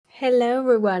Hello,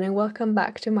 everyone, and welcome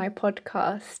back to my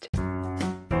podcast.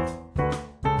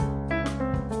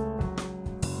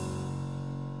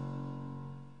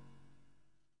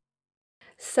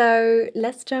 So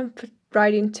let's jump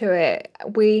right into it.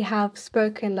 We have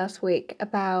spoken last week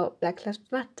about Black Lives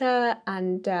Matter,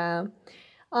 and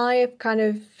I've kind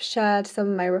of shared some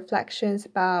of my reflections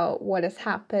about what has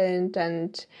happened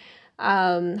and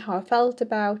how I felt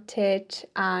about it,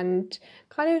 and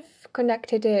kind of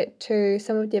connected it to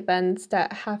some of the events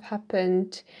that have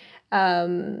happened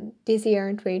this year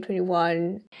in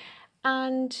 2021.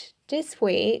 And this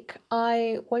week,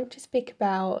 I want to speak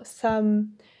about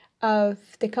some of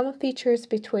the common features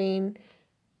between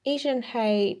Asian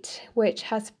hate, which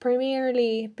has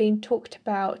primarily been talked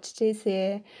about this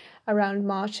year around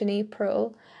March and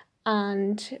April,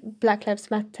 and Black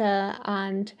Lives Matter,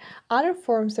 and other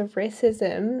forms of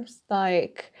racism,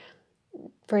 like,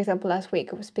 for example, last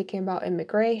week I was speaking about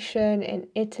immigration in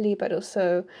Italy, but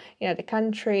also, the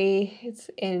country, it's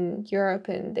in Europe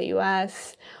and the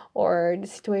US, or the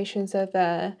situations of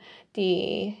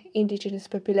the indigenous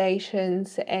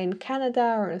populations in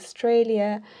Canada or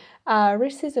Australia,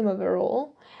 racism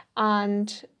overall,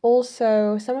 and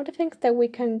also some of the things that we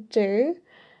can do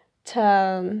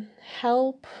to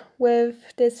help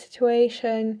with this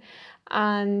situation.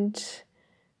 And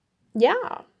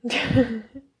yeah.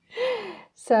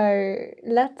 So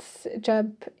let's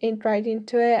jump right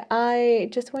into it. I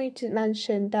just wanted to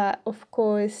mention that, of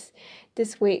course,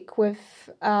 this week we've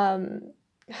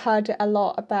heard a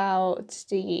lot about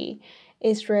the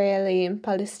Israeli and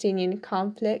Palestinian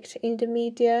conflict in the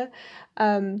media.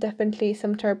 Definitely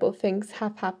some terrible things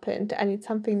have happened, and it's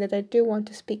something that I do want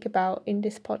to speak about in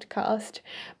this podcast.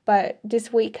 But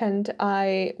this weekend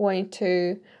I wanted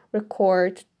to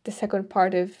record the second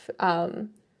part of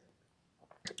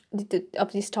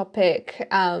this topic,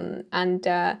 and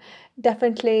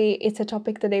definitely it's a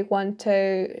topic that I want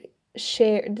to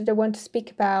share, that I want to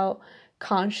speak about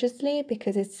consciously,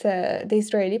 because it's the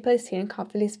Israeli-Palestinian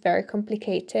conflict is very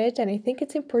complicated, and I think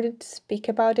it's important to speak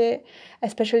about it,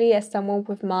 especially as someone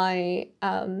with my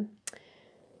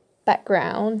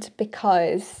background,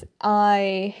 because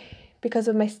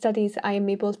of my studies I am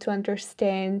able to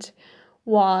understand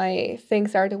why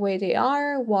things are the way they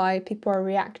are, why people are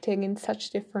reacting in such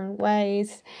different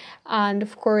ways. And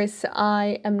of course,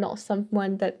 I am not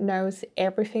someone that knows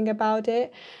everything about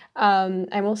it. I'm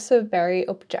also very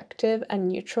objective and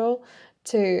neutral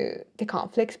to the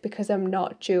conflicts, because I'm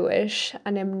not Jewish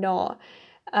and I'm not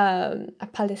a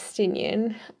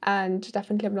Palestinian, and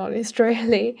definitely I'm not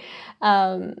Israeli.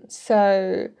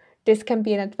 So this can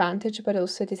be an advantage, but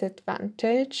also a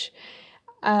disadvantage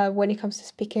when it comes to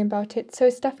speaking about it. So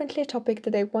it's definitely a topic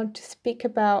that I want to speak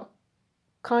about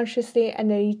consciously,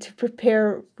 and I need to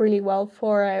prepare really well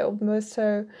for it. I'm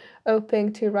also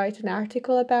hoping to write an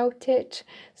article about it,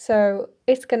 so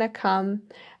it's gonna come,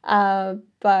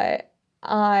 but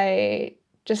I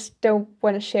just don't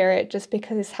want to share it just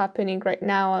because it's happening right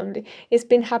now. And it's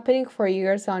been happening for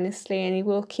years, honestly, and it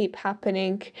will keep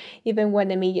happening even when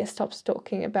the media stops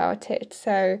talking about it.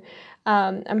 So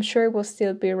I'm sure it will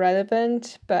still be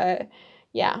relevant, but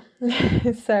yeah.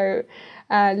 So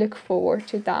look forward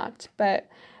to that. But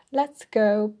let's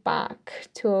go back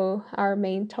to our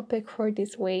main topic for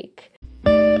this week.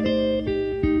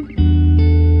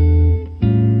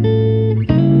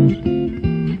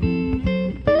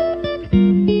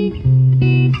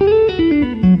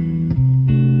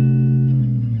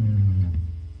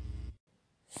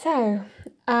 So,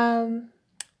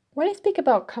 when I speak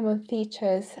about common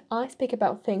features, I speak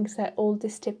about things that all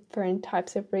these different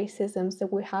types of racisms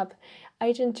that we have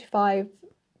identified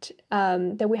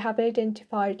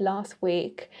last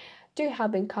week do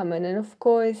have in common. And of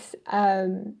course,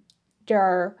 there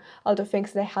are other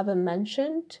things that I haven't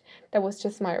mentioned. That was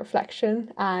just my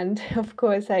reflection, and of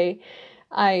course, I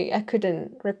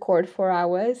couldn't record for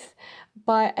hours.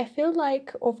 But I feel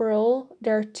like overall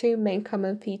there are two main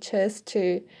common features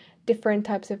to different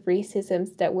types of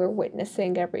racisms that we're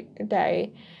witnessing every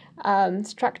day.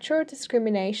 Structural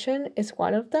discrimination is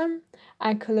one of them,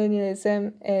 and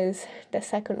colonialism is the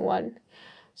second one.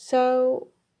 So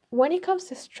when it comes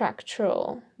to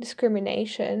structural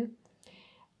discrimination,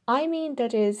 I mean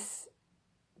that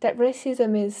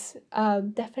racism is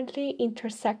definitely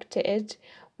intersected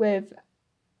with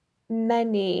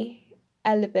many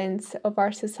elements of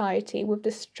our society, with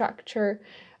the structure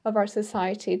of our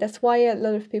society. That's why a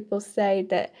lot of people say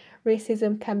that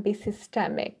racism can be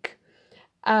systemic.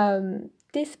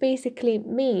 This basically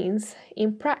means,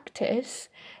 in practice,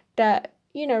 that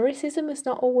racism is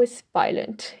not always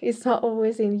violent. It's not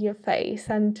always in your face,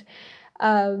 and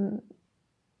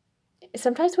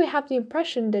sometimes we have the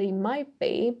impression that it might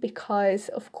be because,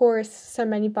 of course, so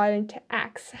many violent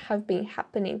acts have been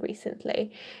happening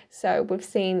recently. So we've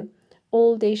seen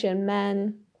old Asian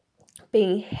men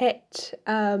being hit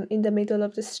in the middle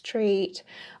of the street,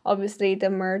 obviously the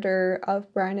murder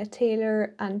of Breonna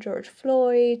Taylor and George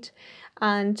Floyd,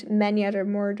 and many other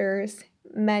murders,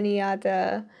 many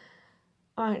other,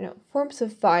 I don't know, forms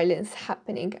of violence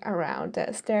happening around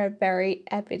us. They're very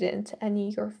evident and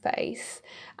in your face,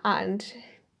 and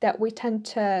that we tend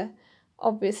to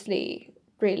obviously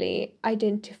really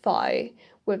identify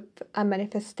with a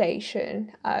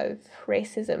manifestation of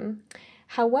racism.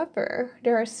 However,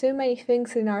 there are so many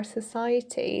things in our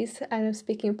societies, and I'm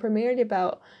speaking primarily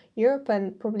about Europe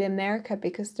and probably America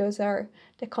because those are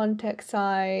the contexts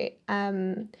I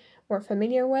am more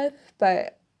familiar with,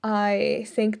 but I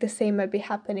think the same might be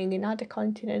happening in other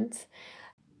continents.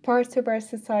 Parts of our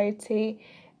society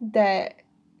that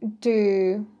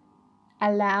do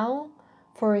allow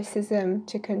for racism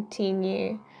to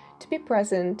continue to be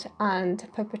present and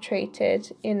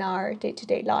perpetrated in our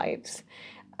day-to-day lives.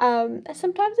 And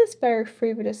sometimes it's very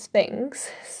frivolous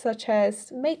things, such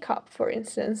as makeup, for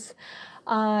instance.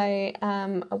 I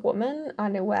am a woman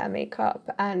and I wear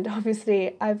makeup, and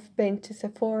obviously I've been to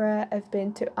Sephora, I've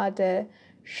been to other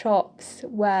shops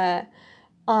where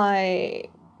I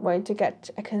went to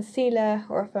get a concealer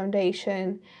or a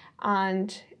foundation,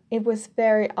 and it was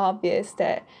very obvious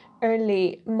that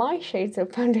only my shades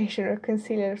of foundation or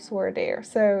concealers were there.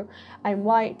 So I'm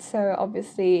white, so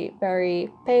obviously very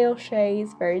pale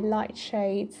shades, very light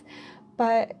shades,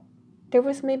 but there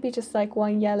was maybe just like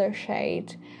one yellow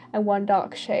shade and one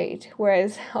dark shade,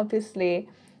 whereas obviously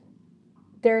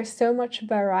there's so much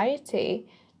variety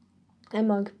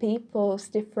among people's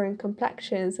different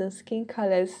complexions and skin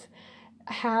colors.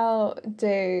 How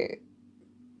do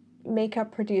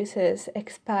makeup producers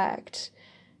expect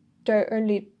there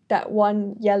only that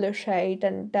one yellow shade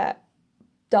and that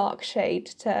dark shade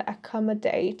to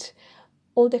accommodate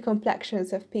all the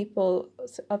complexions of people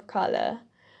of color?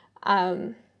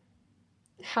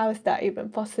 How is that even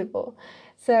possible?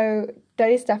 So that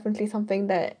is definitely something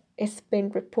that it's been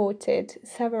reported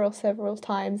several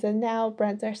times, and now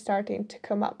brands are starting to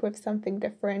come up with something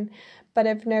different. But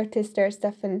I've noticed there's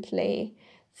definitely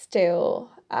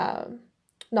still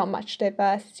not much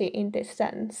diversity in this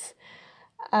sense.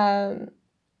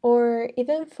 Or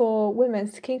even for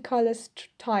women, skin colors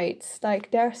types, like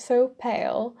they're so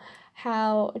pale.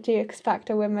 How do you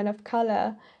expect a woman of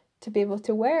color to be able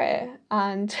to wear it?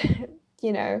 And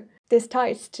you know, these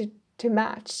tights to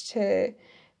match to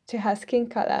her skin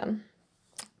color.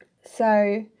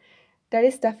 So that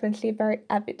is definitely very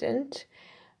evident.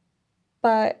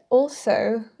 But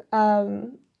also,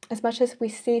 as much as we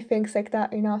see things like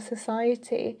that in our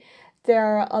society, there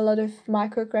are a lot of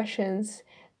microaggressions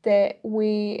that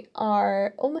we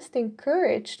are almost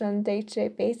encouraged on a day-to-day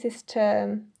basis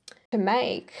to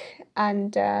make.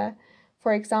 And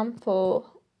for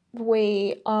example,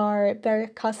 we are very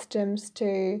accustomed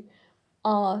to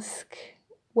ask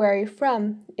where are you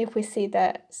from if we see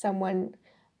that someone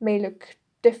may look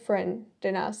different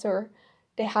than us or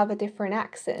they have a different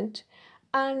accent.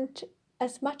 And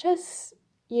as much as,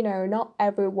 not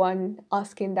everyone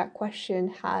asking that question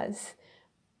has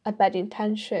a bad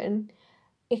intention,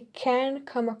 it can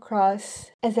come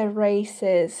across as a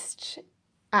racist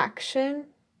action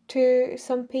to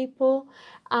some people.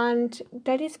 And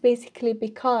that is basically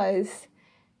because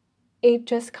it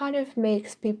just kind of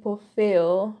makes people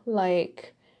feel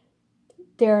like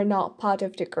they're not part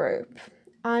of the group.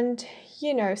 And,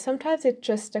 sometimes it's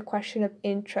just a question of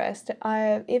interest.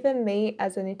 Even me,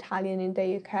 as an Italian in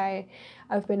the UK,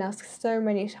 I've been asked so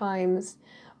many times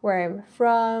where I'm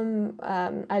from.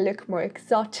 I look more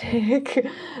exotic.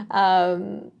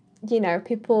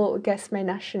 People guess my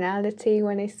nationality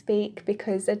when I speak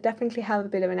because I definitely have a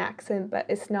bit of an accent, but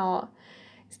it's not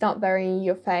very in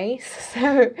your face.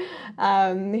 So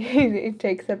it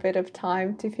takes a bit of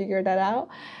time to figure that out.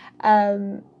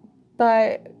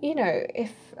 But,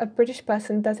 if a British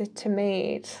person does it to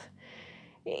me,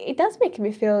 it does make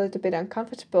me feel a little bit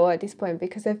uncomfortable at this point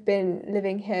because I've been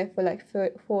living here for like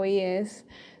 4 years,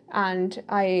 and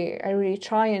I really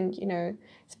try and,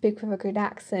 speak with a good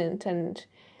accent and,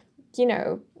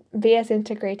 be as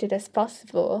integrated as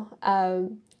possible.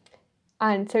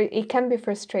 And so it can be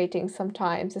frustrating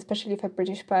sometimes, especially if a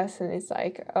British person is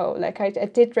like, oh, like I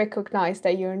did recognize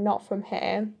that you're not from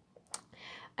here.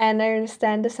 And I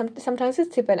understand that sometimes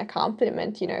it's even a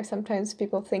compliment, sometimes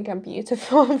people think I'm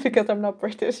beautiful because I'm not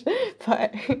British,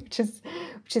 but which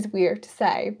is weird to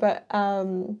say. But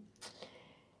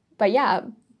yeah,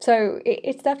 so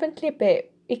it's definitely a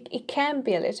bit it can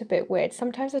be a little bit weird.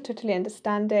 Sometimes I totally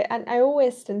understand it, and I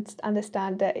always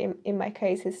understand that in my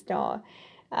case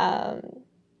um,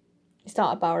 it's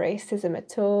not about racism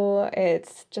at all.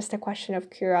 It's just a question of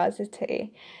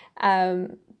curiosity.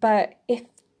 But if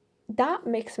that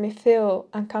makes me feel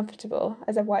uncomfortable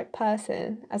as a white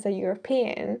person, as a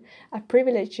European, a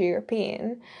privileged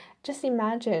European, just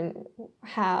imagine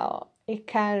how it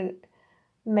can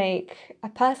make a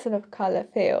person of color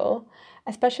feel,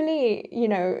 especially,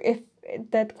 if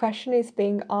that question is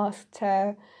being asked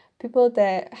to people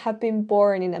that have been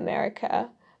born in America,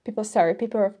 people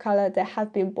of color that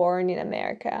have been born in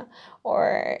America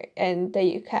or in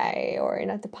the UK or in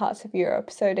other parts of Europe.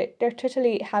 So they're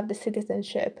totally have the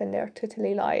citizenship and they're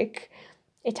totally like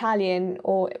Italian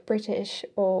or British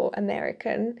or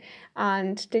American,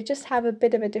 and they just have a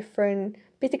bit of a different,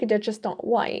 basically they're just not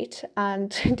white,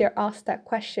 and they're asked that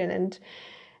question. And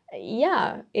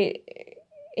yeah, it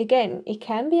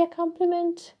can be a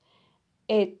compliment.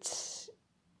 It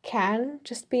can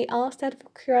just be asked out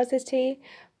of curiosity,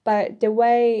 but the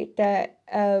way that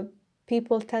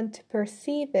people tend to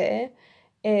perceive it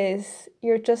is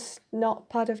you're just not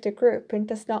part of the group. It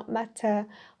does not matter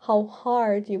how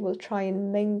hard you will try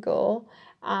and mingle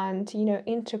and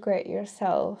integrate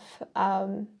yourself.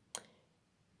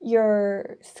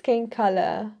 Your skin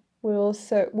color will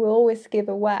always give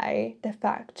away the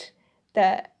fact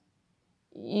that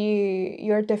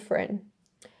you're different,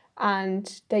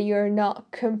 and that you're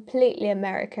not completely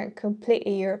American,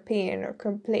 completely European, or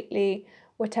completely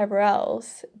whatever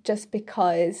else just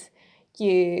because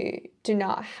you're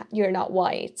not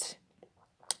white,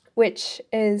 which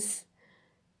is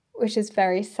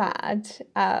very sad,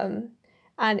 and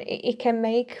it can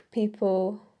make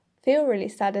people feel really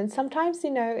sad. And sometimes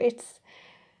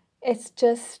it's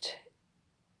just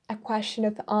a question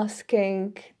of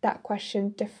asking that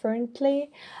question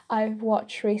differently. I've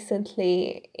watched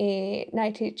recently a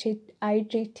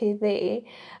IGTV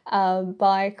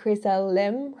by Chris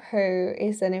Lim, who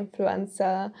is an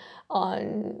influencer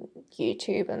on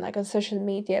YouTube and like on social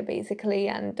media basically,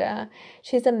 and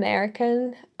she's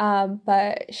American,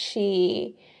 but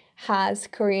she has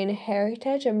Korean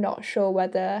heritage. I'm not sure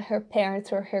whether her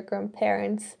parents or her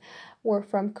grandparents were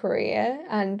from Korea,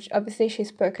 and obviously she's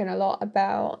spoken a lot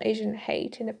about Asian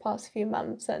hate in the past few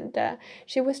months, and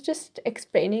she was just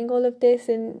explaining all of this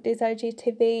in this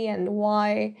IGTV and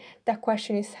why that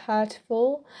question is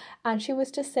hurtful. And she was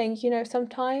just saying,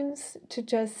 sometimes to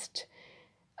just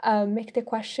make the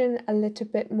question a little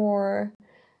bit more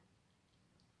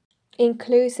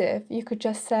inclusive, you could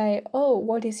just say, oh,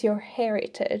 what is your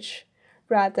heritage,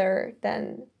 rather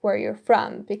than where you're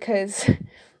from, because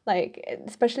like,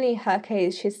 especially in her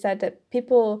case, she said that the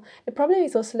problem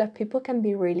is also that people can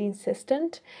be really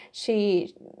insistent.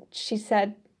 She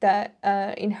said that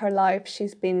in her life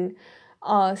she's been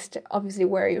asked, obviously,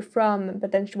 where are you from,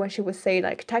 but then when she would say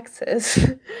like Texas,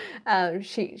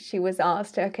 she was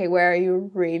asked, okay, where are you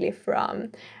really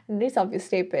from? And it's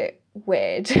obviously a bit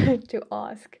weird to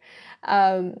ask,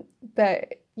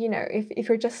 but if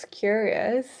you're just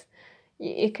curious,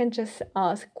 you can just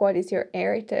ask, what is your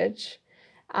heritage?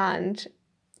 And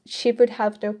she would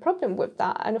have no problem with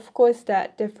that. And of course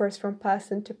that differs from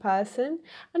person to person,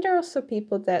 and there are also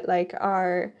people that like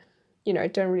are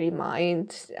don't really mind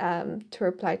to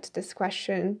reply to this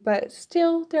question, but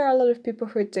still there are a lot of people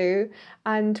who do.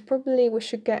 And probably we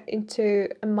should get into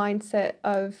a mindset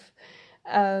of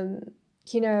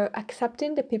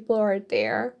accepting that people are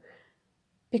there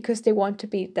because they want to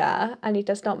be there, and it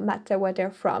does not matter where they're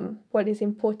from. What is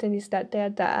important is that they're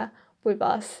there with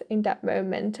us in that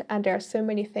moment, and there are so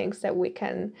many things that we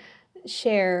can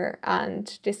share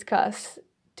and discuss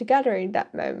together in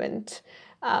that moment,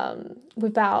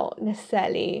 without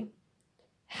necessarily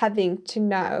having to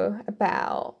know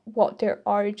about what their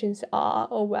origins are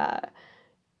or where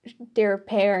their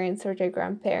parents or their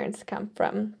grandparents come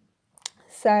from.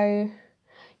 So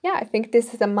yeah, I think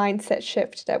this is a mindset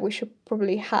shift that we should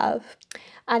probably have.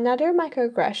 Another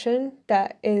microaggression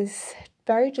that is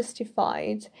very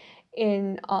justified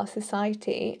in our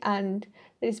society, and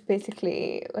is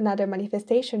basically another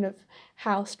manifestation of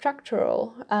how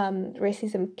structural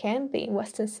racism can be in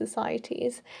Western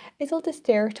societies, is all the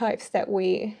stereotypes that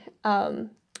we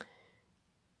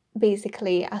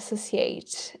basically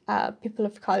associate people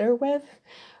of color with.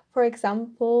 For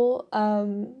example,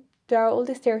 there are all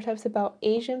the stereotypes about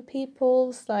Asian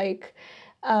peoples, like,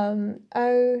 oh,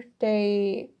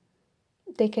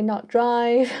 they cannot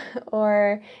drive,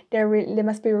 or they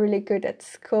must be really good at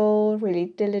school, really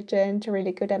diligent,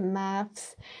 really good at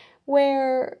maths.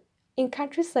 Where in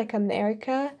countries like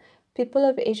America, people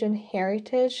of Asian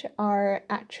heritage are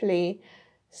actually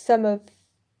some of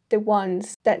the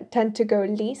ones that tend to go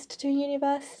least to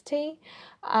university.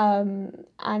 And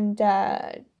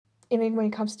even when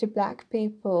it comes to Black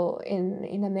people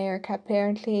in America,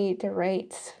 apparently the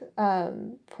rates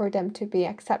for them to be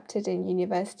accepted in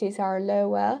universities are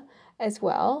lower as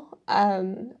well,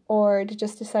 or they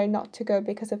just decide not to go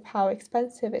because of how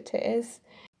expensive it is.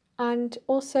 And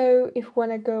also, if we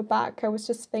want to go back, I was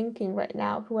just thinking right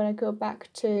now, if we want to go back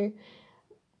to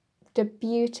the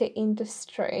beauty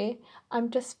industry, I'm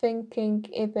just thinking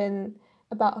even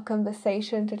about a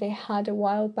conversation that I had a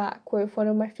while back with one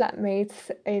of my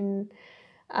flatmates in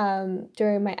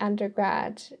during my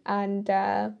undergrad, and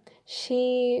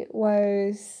she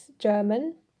was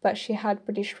German, but she had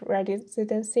British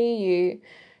residency.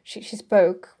 She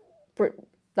spoke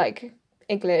like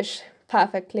English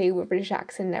perfectly with British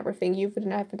accent and everything. You would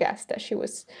never guess that she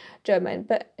was German,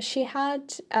 but she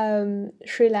had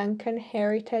Sri Lankan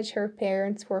heritage. Her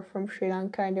parents were from Sri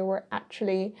Lanka, and they were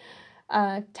actually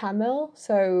Tamil,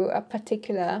 so a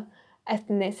particular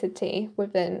ethnicity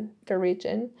within the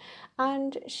region.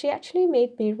 And she actually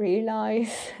made me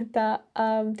realize that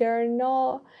there's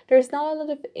not a lot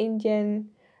of Indian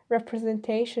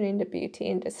representation in the beauty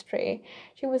industry.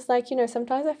 She was like,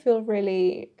 sometimes I feel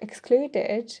really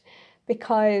excluded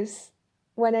because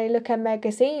when I look at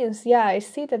magazines, yeah, I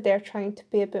see that they're trying to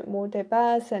be a bit more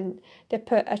diverse, and they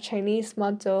put a Chinese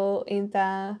model in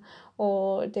there,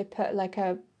 or they put like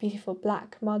a beautiful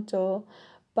Black model.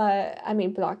 But I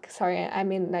mean Black, sorry, I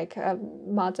mean like a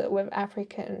model with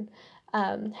African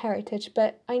heritage.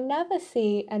 But I never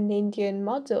see an Indian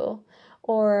model,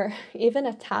 or even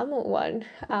a Tamil one,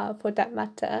 for that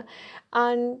matter.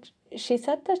 And she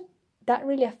said that that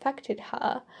really affected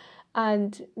her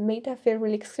and made her feel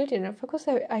really excluded. And of course,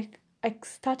 I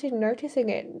started noticing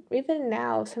it even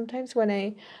now. Sometimes when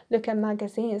I look at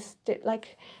magazines,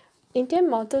 like Indian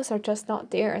models are just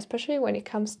not there, especially when it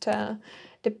comes to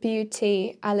the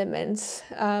beauty elements,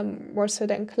 more so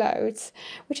than clothes,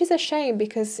 which is a shame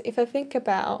because if I think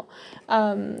about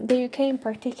the UK in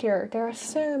particular, there are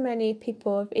so many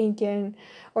people of Indian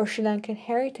or Sri Lankan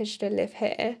heritage that live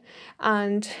here,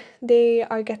 and they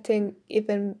are getting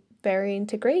even very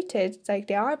integrated, like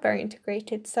they are very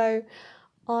integrated. So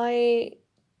I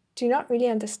do not really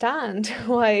understand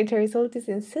why there is all this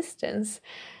insistence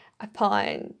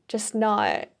upon just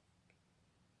not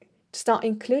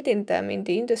including them in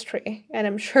the industry. And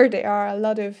I'm sure there are a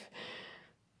lot of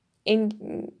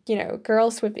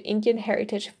girls with Indian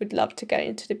heritage who would love to get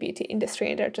into the beauty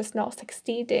industry, and they're just not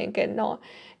succeeding and not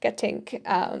getting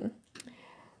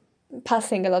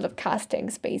passing a lot of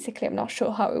castings. Basically, I'm not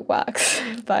sure how it works,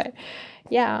 but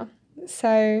yeah.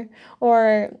 So,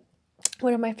 or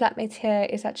one of my flatmates here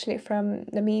is actually from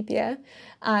Namibia,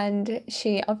 and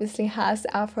she obviously has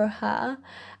Afro hair.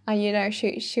 And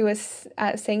she was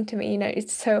saying to me,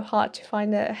 it's so hard to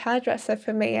find a hairdresser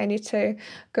for me. I need to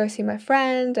go see my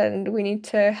friend, and we need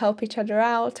to help each other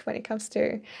out when it comes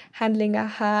to handling her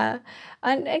hair.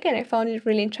 And again, I found it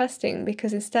really interesting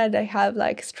because instead I have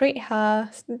like straight hair,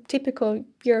 typical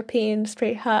European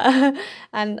straight hair,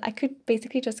 and I could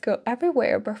basically just go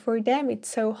everywhere. But for them, it's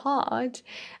so hard.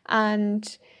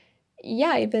 And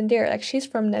yeah, even there, like she's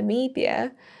from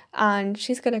Namibia, and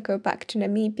she's gonna go back to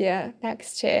Namibia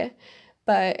next year.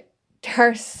 But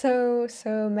there are so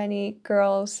many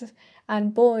girls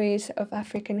and boys of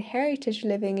African heritage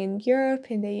living in Europe,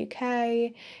 in the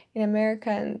UK, in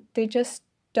America, and they just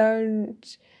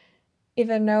don't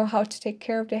even know how to take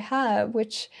care of their hair,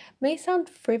 which may sound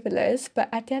frivolous, but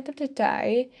at the end of the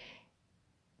day,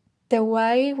 the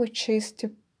way we choose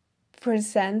to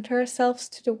present ourselves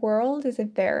to the world is a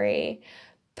very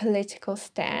political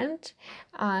stand,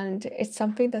 and it's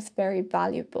something that's very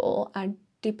valuable and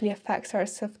deeply affects our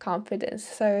self-confidence.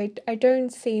 So I don't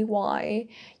see why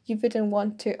you wouldn't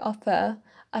want to offer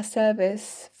a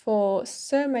service for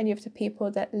so many of the people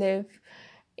that live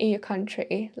in your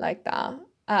country like that.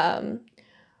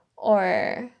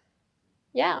 Or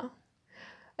yeah.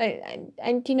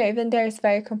 And even there it's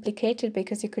very complicated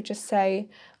because you could just say,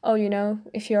 oh,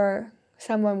 if you're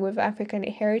someone with African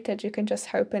heritage, you can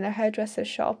just open a hairdresser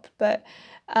shop. But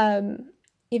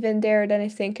even there, then I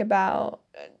think about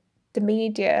the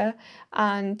media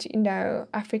and,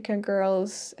 African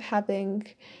girls having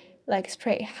like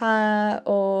straight hair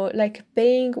or like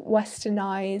being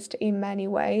westernized in many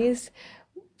ways.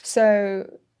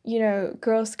 So,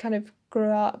 girls kind of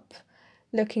grew up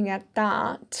looking at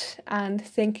that and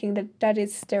thinking that that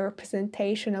is the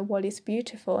representation of what is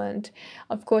beautiful. And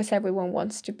of course, everyone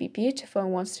wants to be beautiful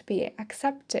and wants to be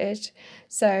accepted.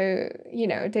 So,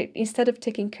 instead of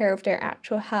taking care of their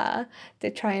actual hair, they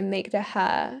try and make their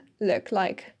hair look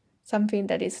like something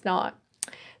that is not.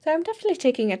 So I'm definitely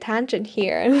taking a tangent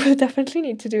here, and we'll definitely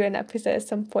need to do an episode at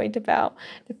some point about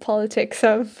the politics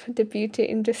of the beauty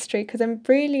industry because I'm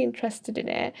really interested in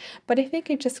it. But I think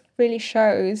it just really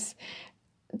shows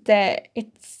that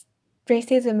it's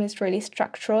racism is really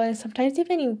structural, and sometimes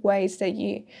even in ways that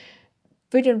you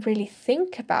wouldn't really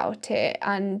think about it.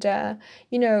 And the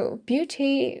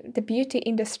beauty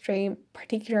industry in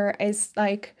particular is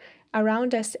like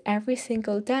around us every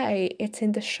single day. It's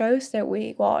in the shows that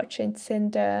we watch, it's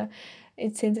in the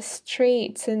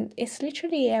streets, and it's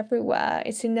literally everywhere.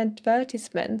 It's in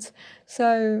advertisements.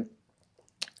 So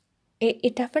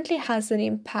it definitely has an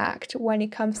impact when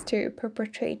it comes to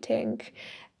perpetrating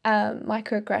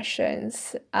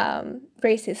microaggressions,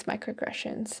 racist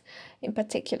microaggressions in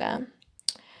particular.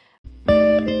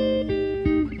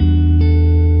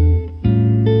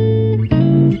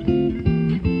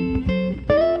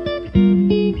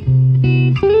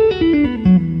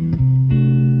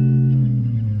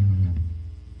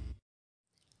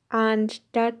 And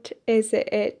that is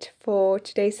it for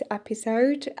today's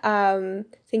episode.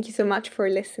 Thank you so much for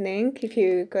listening. If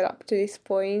you got up to this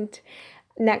point,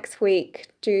 next week,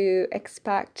 do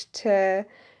expect to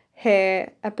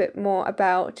hear a bit more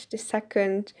about the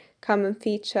second common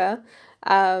feature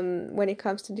when it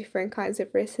comes to different kinds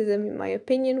of racism, in my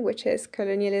opinion, which is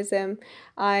colonialism.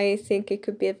 I think it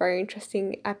could be a very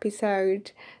interesting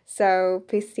episode, so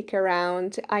please stick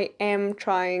around. I am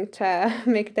trying to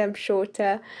make them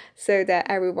shorter so that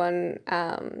everyone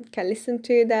can listen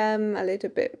to them a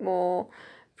little bit more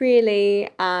freely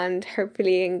and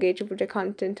hopefully engage with the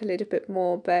content a little bit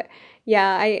more. But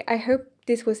yeah, I hope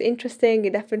this was interesting.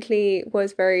 It definitely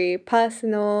was very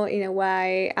personal in a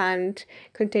way and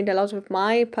contained a lot of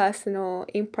my personal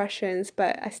impressions,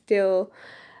 but I still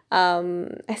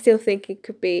think it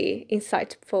could be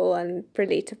insightful and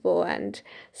relatable and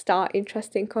start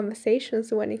interesting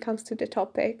conversations when it comes to the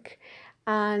topic.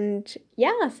 And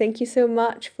yeah, thank you so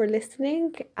much for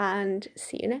listening, and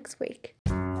see you next week.